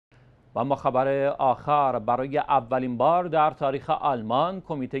و اما خبر آخر، برای اولین بار در تاریخ آلمان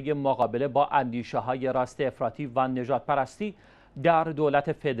کمیته مقابله با اندیشه های راست، افراطی و نژادپرستی در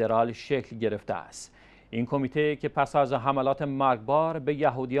دولت فدرال شکل گرفته است. این کمیته که پس از حملات مرگبار به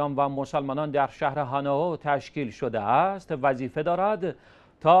یهودیان و مسلمانان در شهر هاناو تشکیل شده است، وظیفه دارد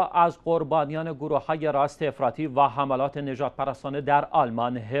تا از قربانیان گروه های راست، افراطی و حملات نژادپرستانه در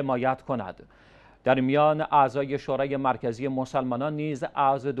آلمان حمایت کند. در میان اعضای شورای مرکزی مسلمانان نیز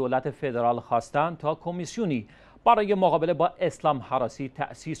از دولت فدرال خواستند تا کمیسیونی برای مقابله با اسلام هراسی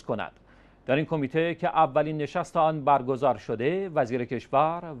تأسیس کند. در این کمیته که اولین نشست آن برگزار شده، وزیر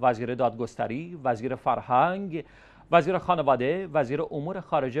کشور، وزیر دادگستری، وزیر فرهنگ، وزیر خانواده، وزیر امور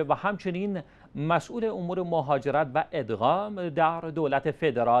خارجه و همچنین مسئول امور مهاجرت و ادغام در دولت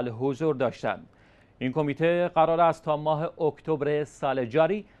فدرال حضور داشتند. این کمیته قرار است تا ماه اکتبر سال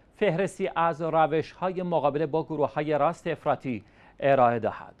جاری فهرستی از روش‌های مقابله با گروه‌های راست افراطی ارائه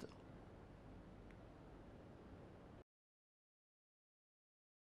دهد.